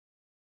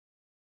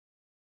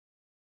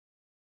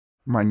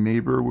My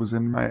neighbor was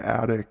in my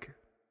attic.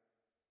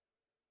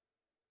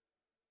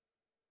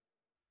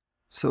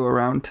 So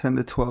around 10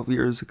 to 12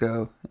 years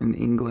ago, in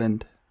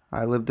England,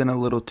 I lived in a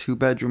little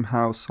two-bedroom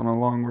house on a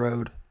long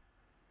road.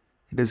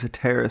 It is a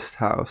terraced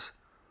house,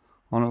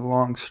 on a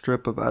long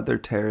strip of other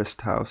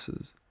terraced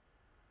houses.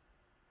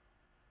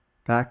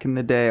 Back in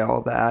the day,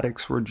 all the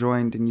attics were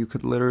joined and you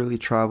could literally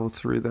travel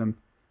through them.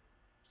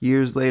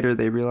 Years later,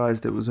 they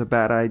realized it was a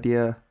bad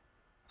idea.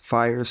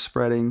 Fires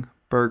spreading,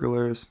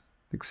 burglars,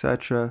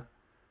 etc.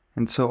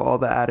 And so all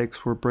the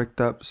attics were bricked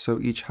up so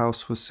each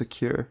house was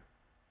secure.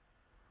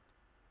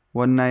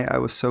 One night I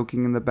was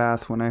soaking in the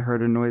bath when I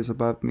heard a noise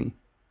above me.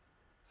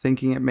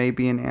 Thinking it may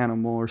be an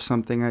animal or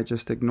something, I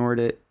just ignored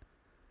it.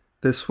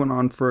 This went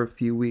on for a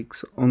few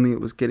weeks, only it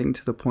was getting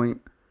to the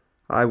point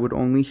I would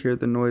only hear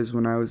the noise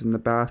when I was in the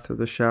bath or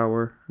the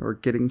shower or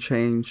getting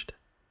changed.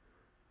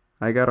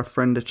 I got a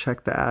friend to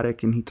check the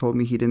attic and he told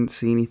me he didn't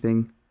see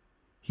anything.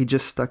 He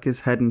just stuck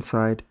his head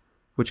inside,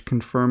 which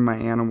confirmed my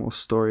animal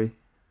story.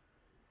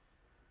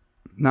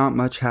 Not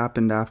much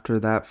happened after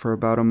that for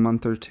about a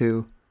month or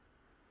two.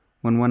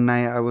 When one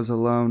night I was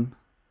alone,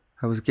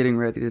 I was getting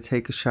ready to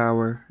take a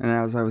shower, and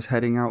as I was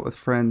heading out with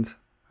friends,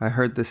 I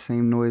heard the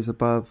same noise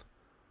above,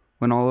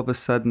 when all of a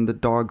sudden the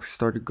dogs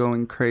started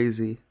going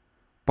crazy,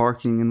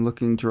 barking and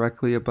looking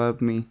directly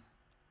above me.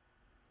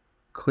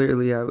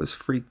 Clearly I was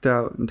freaked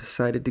out and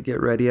decided to get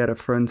ready at a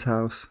friend's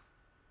house.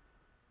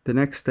 The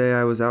next day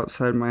I was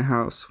outside my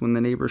house when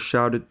the neighbor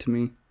shouted to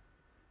me.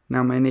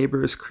 Now my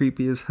neighbor is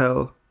creepy as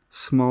hell,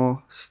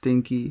 small,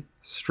 stinky,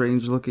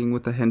 strange looking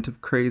with a hint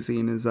of crazy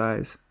in his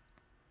eyes.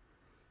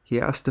 He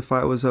asked if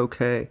I was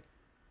okay.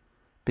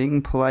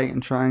 Being polite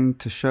and trying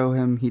to show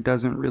him he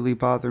doesn't really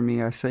bother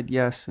me, I said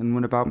yes and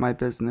went about my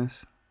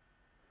business.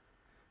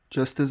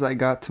 Just as I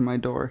got to my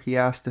door, he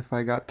asked if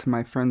I got to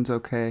my friends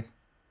okay.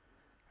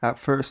 At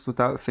first,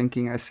 without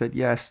thinking, I said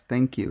yes,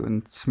 thank you,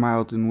 and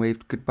smiled and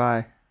waved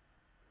goodbye.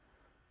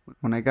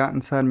 When I got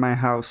inside my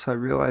house, I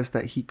realized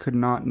that he could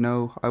not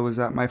know I was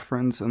at my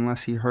friend's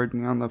unless he heard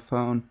me on the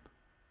phone,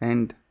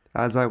 and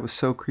as I was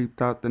so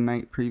creeped out the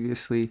night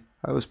previously,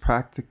 I was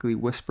practically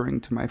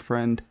whispering to my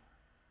friend.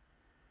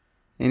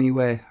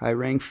 Anyway, I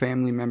rang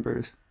family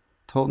members,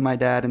 told my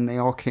dad, and they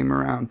all came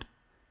around.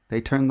 They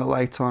turned the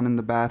lights on in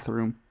the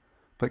bathroom,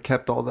 but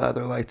kept all the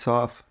other lights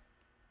off.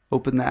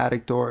 Opened the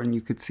attic door and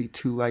you could see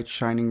two lights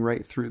shining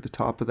right through the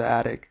top of the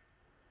attic.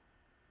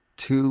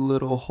 Two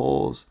little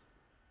holes.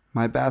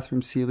 My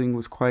bathroom ceiling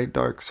was quite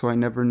dark, so I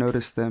never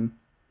noticed them.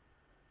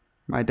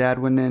 My dad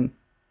went in.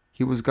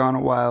 He was gone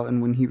a while,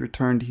 and when he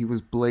returned, he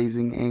was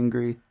blazing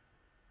angry.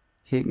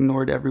 He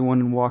ignored everyone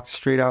and walked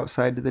straight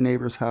outside to the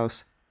neighbor's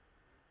house.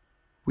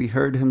 We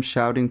heard him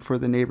shouting for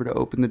the neighbor to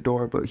open the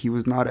door, but he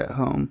was not at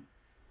home.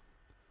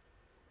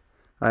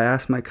 I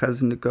asked my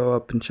cousin to go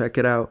up and check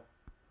it out.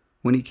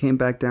 When he came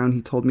back down,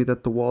 he told me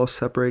that the walls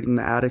separating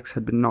the attics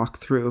had been knocked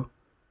through.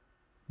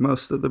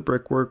 Most of the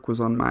brickwork was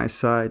on my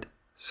side,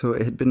 so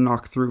it had been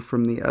knocked through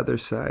from the other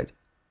side.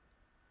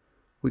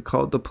 We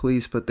called the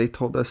police, but they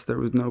told us there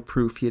was no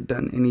proof he had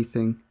done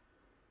anything.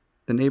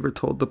 The neighbor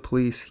told the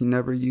police he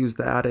never used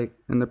the attic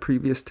and the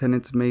previous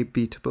tenants may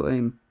be to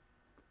blame.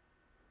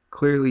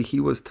 Clearly he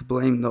was to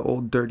blame, the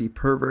old dirty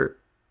pervert.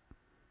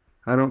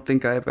 I don't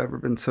think I have ever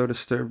been so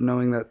disturbed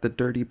knowing that the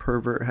dirty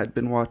pervert had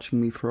been watching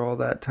me for all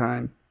that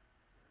time.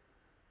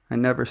 I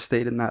never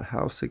stayed in that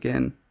house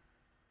again.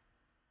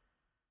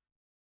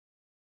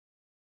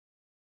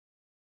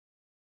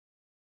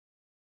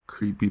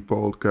 Creepy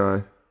bald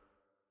guy.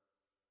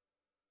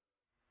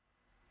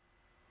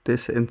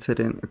 This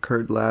incident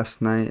occurred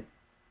last night.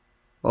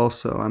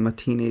 Also, I'm a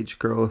teenage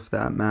girl if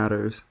that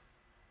matters.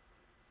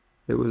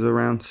 It was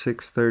around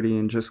 6:30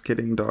 and just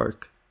getting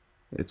dark.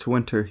 It's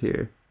winter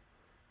here,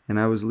 and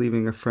I was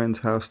leaving a friend's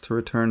house to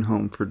return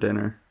home for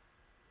dinner.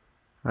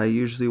 I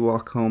usually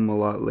walk home a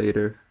lot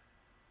later.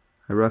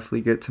 I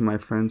roughly get to my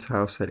friend's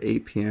house at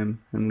 8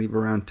 p.m. and leave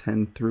around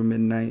 10 through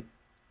midnight.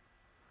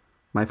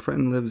 My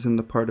friend lives in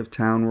the part of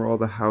town where all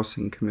the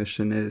housing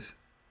commission is.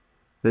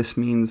 This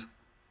means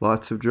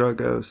lots of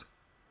druggos,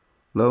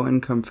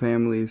 low-income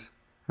families,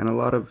 and a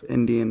lot of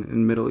Indian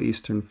and Middle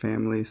Eastern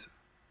families.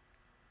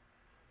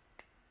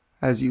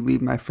 As you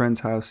leave my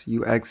friend's house,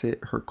 you exit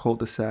her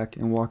cul-de-sac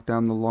and walk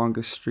down the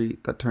longest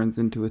street that turns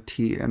into a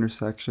T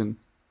intersection.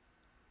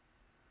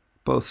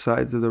 Both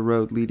sides of the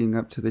road leading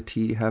up to the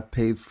T have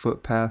paved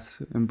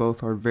footpaths, and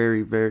both are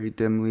very, very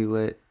dimly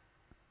lit.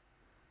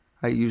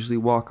 I usually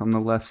walk on the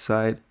left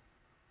side,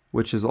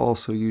 which is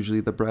also usually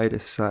the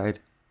brightest side,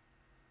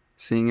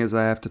 seeing as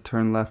I have to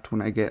turn left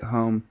when I get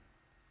home.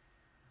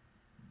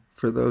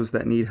 For those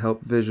that need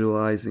help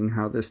visualizing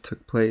how this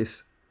took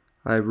place,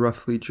 I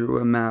roughly drew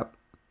a map.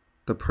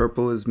 The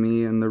purple is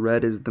me and the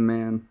red is the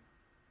man.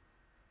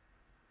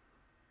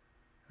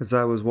 As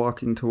I was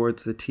walking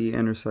towards the T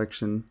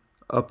intersection,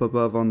 up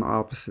above on the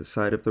opposite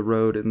side of the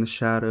road in the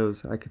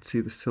shadows, I could see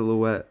the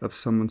silhouette of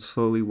someone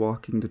slowly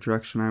walking the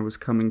direction I was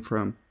coming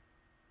from.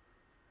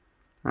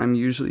 I'm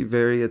usually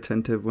very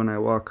attentive when I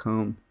walk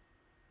home,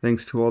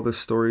 thanks to all the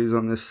stories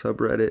on this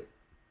subreddit.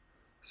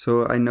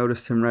 So I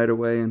noticed him right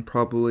away, and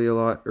probably a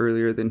lot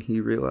earlier than he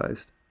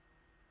realized.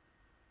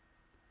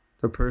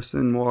 The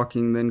person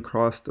walking then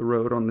crossed the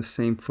road on the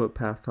same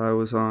footpath I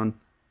was on,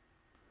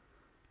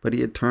 but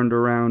he had turned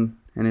around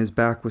and his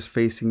back was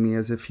facing me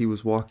as if he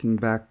was walking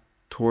back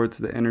towards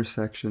the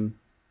intersection.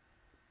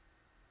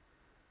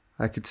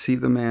 I could see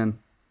the man.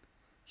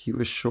 He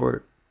was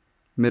short,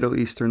 Middle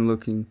Eastern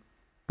looking,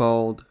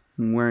 bald,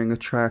 and wearing a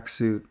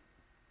tracksuit.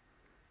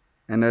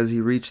 And as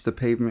he reached the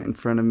pavement in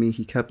front of me,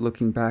 he kept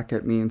looking back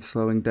at me and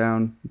slowing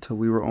down until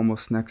we were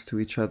almost next to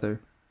each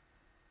other.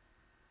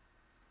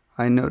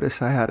 I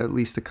noticed I had at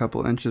least a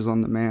couple inches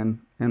on the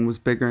man and was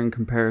bigger in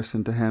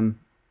comparison to him.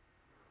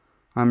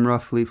 I'm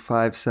roughly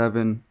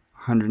 5'7",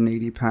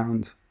 180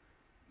 pounds.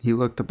 He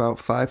looked about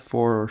 5'4"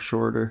 or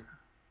shorter.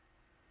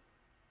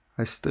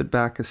 I stood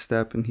back a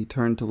step and he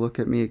turned to look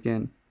at me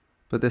again,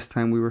 but this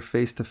time we were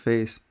face to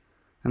face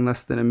and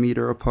less than a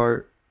meter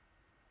apart.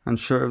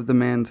 Unsure of the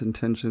man's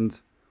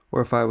intentions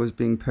or if I was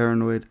being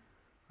paranoid,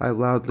 I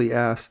loudly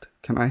asked,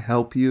 "Can I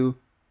help you?"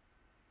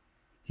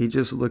 He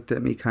just looked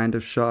at me kind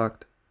of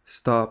shocked,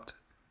 stopped,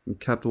 and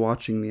kept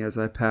watching me as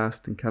I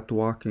passed and kept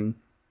walking.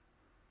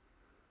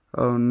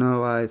 "Oh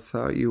no, I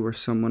thought you were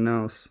someone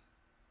else."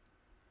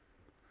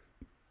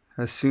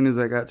 As soon as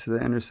I got to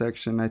the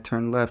intersection, I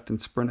turned left and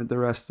sprinted the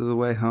rest of the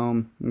way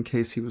home in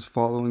case he was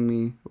following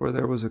me or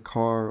there was a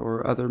car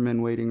or other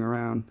men waiting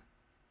around.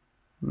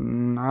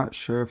 Not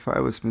sure if I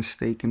was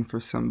mistaken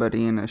for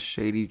somebody in a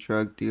shady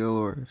drug deal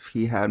or if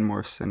he had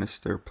more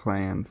sinister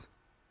plans,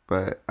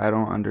 but I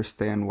don't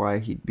understand why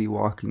he'd be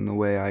walking the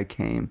way I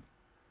came,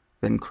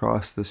 then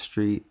cross the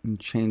street and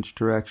change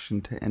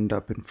direction to end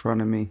up in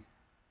front of me.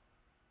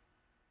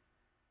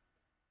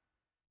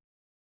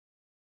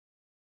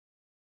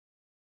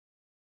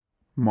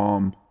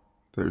 Mom,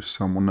 there's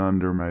someone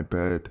under my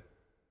bed.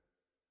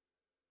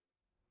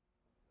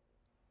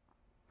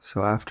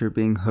 So after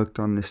being hooked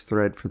on this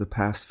thread for the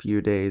past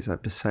few days,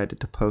 I've decided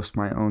to post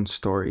my own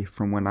story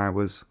from when I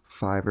was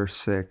 5 or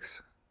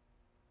 6.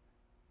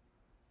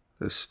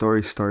 The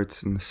story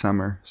starts in the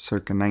summer,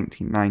 circa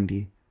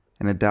 1990,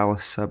 in a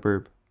Dallas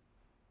suburb.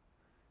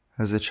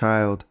 As a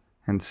child,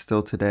 and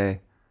still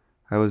today,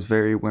 I was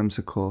very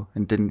whimsical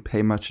and didn't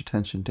pay much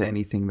attention to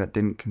anything that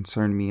didn't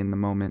concern me in the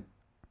moment.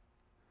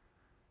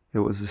 It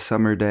was a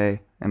summer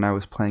day, and I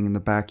was playing in the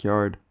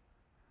backyard.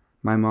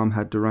 My mom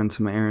had to run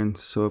some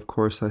errands, so of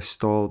course I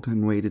stalled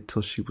and waited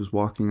till she was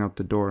walking out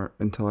the door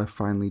until I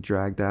finally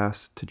dragged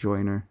ass to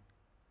join her.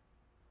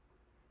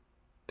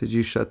 "Did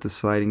you shut the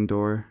sliding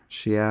door?"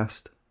 she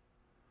asked.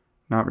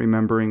 Not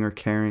remembering or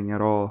caring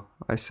at all,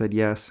 I said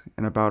yes,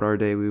 and about our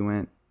day we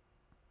went.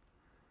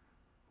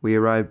 We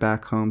arrived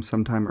back home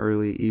sometime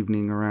early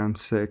evening around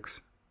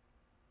 6.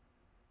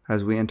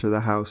 As we enter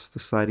the house, the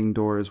sliding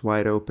door is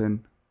wide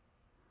open.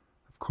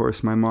 Of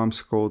course, my mom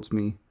scolds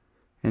me,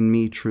 and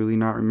me, truly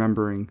not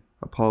remembering,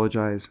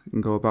 apologize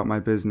and go about my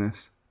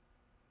business.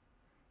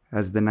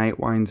 As the night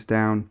winds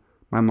down,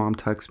 my mom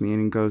tucks me in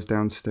and goes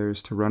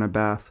downstairs to run a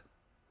bath.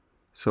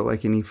 So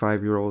like any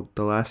 5-year-old,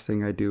 the last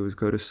thing I do is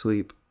go to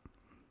sleep.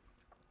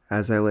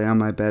 As I lay on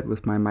my bed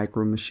with my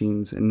micro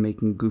machines and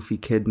making goofy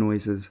kid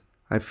noises,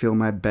 I feel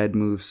my bed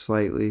move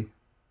slightly.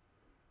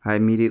 I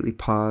immediately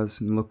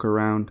pause and look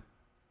around.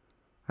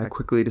 I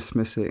quickly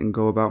dismiss it and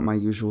go about my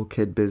usual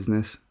kid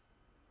business.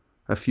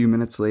 A few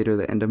minutes later,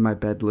 the end of my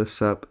bed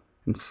lifts up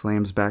and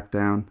slams back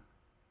down.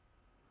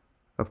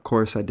 Of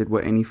course, I did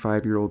what any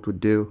 5-year-old would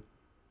do,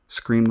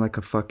 screamed like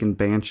a fucking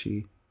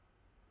banshee.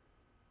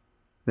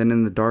 Then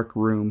in the dark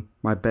room,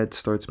 my bed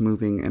starts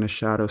moving and a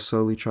shadow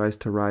slowly tries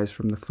to rise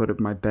from the foot of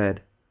my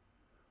bed.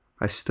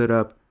 I stood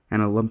up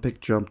and Olympic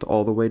jumped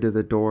all the way to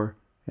the door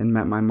and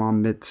met my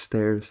mom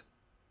mid-stairs.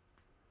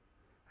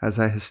 As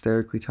I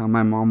hysterically tell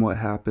my mom what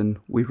happened,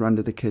 we run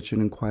to the kitchen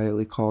and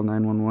quietly call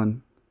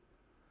 911.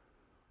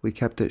 We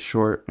kept it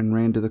short and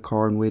ran to the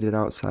car and waited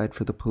outside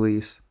for the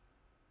police.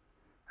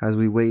 As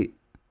we wait,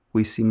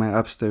 we see my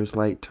upstairs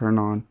light turn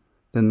on,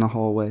 then the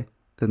hallway,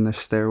 then the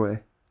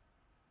stairway.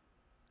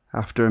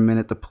 After a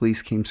minute, the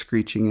police came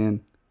screeching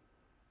in.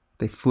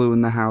 They flew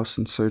in the house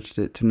and searched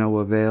it to no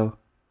avail.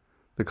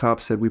 The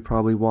cops said we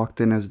probably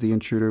walked in as the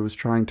intruder was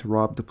trying to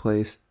rob the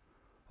place,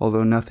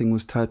 although nothing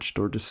was touched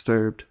or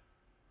disturbed.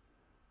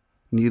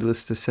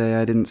 Needless to say,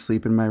 I didn't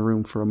sleep in my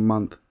room for a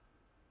month.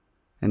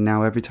 And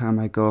now every time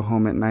I go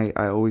home at night,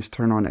 I always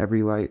turn on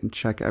every light and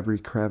check every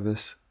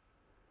crevice.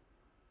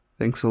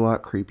 Thanks a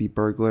lot, creepy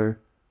burglar.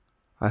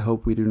 I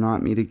hope we do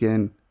not meet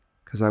again,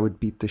 'cause I would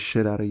beat the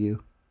shit out of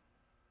you.